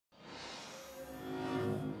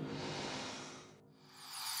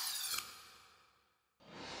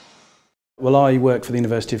Well, I work for the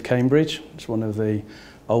University of Cambridge. It's one of the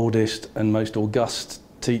oldest and most august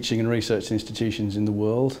teaching and research institutions in the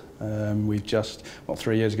world. We've just,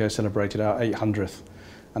 3 years ago, celebrated our 800th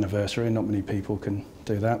anniversary. Not many people can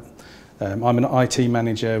do that. I'm an IT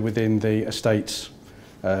manager within the estates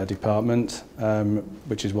department,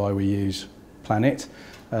 which is why we use Planet.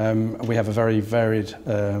 We have a very varied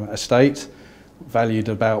estate, valued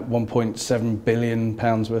about £1.7 billion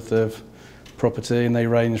worth of property, and they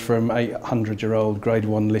range from 800-year-old Grade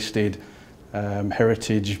 1 listed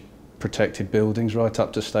heritage protected buildings right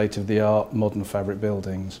up to state-of-the-art modern fabric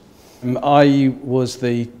buildings. I was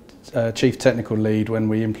the chief technical lead when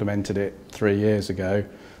we implemented it 3 years ago,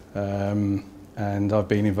 and I've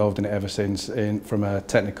been involved in it ever since from a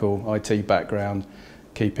technical IT background,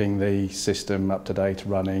 keeping the system up to date,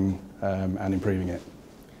 running and improving it.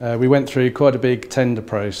 We went through quite a big tender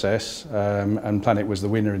process, and Planet was the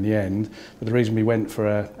winner in the end. But the reason we went for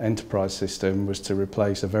an enterprise system was to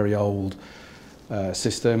replace a very old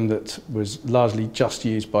system that was largely just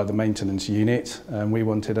used by the maintenance unit. We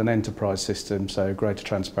wanted an enterprise system, so greater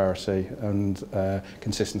transparency and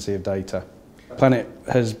consistency of data. Planet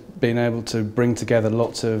has been able to bring together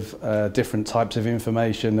lots of different types of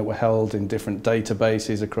information that were held in different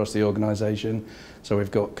databases across the organisation. So we've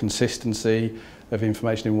got consistency of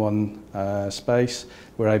information in one space.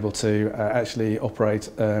 We're able to actually operate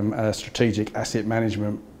a strategic asset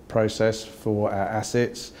management process for our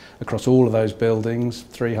assets across all of those buildings,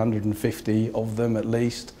 350 of them at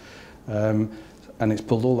least. And it's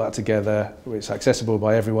pulled all that together. It's accessible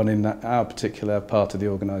by everyone in our particular part of the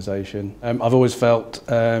organisation. I've always felt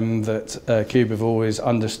that Cube have always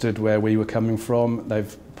understood where we were coming from.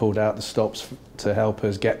 They've pulled out the stops to help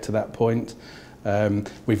us get to that point.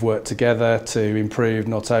 We've worked together to improve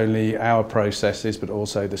not only our processes but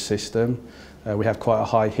also the system. We have quite a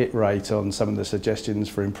high hit rate on some of the suggestions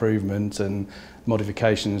for improvement and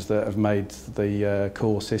modifications that have made the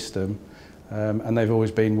core system. And they've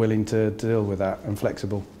always been willing to deal with that and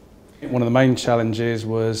flexible. One of the main challenges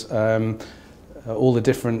was all the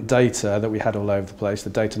different data that we had all over the place, the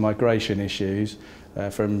data migration issues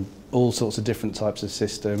from all sorts of different types of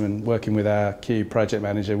system, and working with our Cube project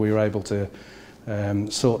manager we were able to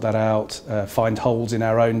sort that out, find holes in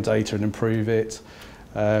our own data and improve it,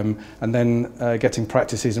 and then getting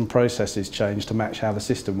practices and processes changed to match how the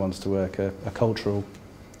system wants to work. A cultural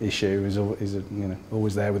issue is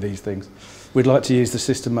always there with these things. We'd like to use the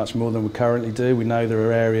system much more than we currently do. We know there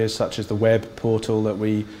are areas such as the web portal that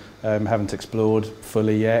we haven't explored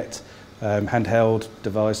fully yet. Handheld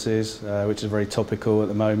devices, which is very topical at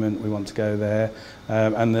the moment, we want to go there.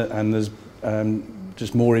 And there's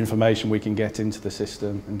just more information we can get into the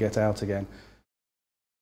system and get out again.